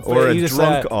 Or a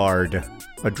drunkard.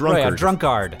 A drunkard. Right, a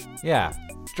drunkard. Yeah.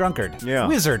 Drunkard. Yeah.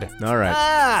 Wizard. All right.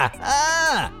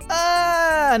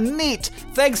 Neat.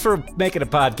 Thanks for making a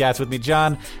podcast with me,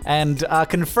 John, and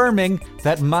confirming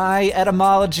that my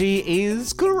etymology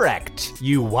is correct,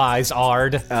 you wise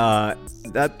ard.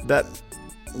 That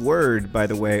word, by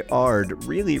the way, ard,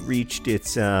 really reached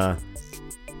its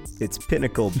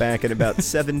pinnacle back in about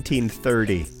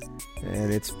 1730.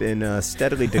 And it's been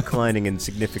steadily declining in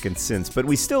significance since. But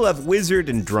we still have wizard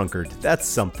and drunkard. That's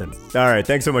something. All right,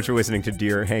 thanks so much for listening to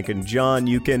Dear Hank and John.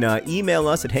 You can email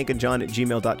us at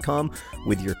hankandjohn@gmail.com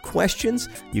with your questions.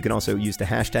 You can also use the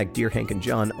hashtag Dear Hank and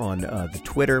John on the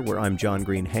Twitter, where I'm John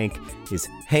Green. Hank is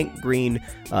Hank Green.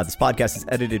 This podcast is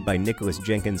edited by Nicholas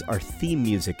Jenkins. Our theme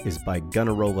music is by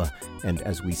Gunnarolla. And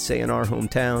as we say in our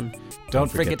hometown, don't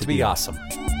forget to be awesome.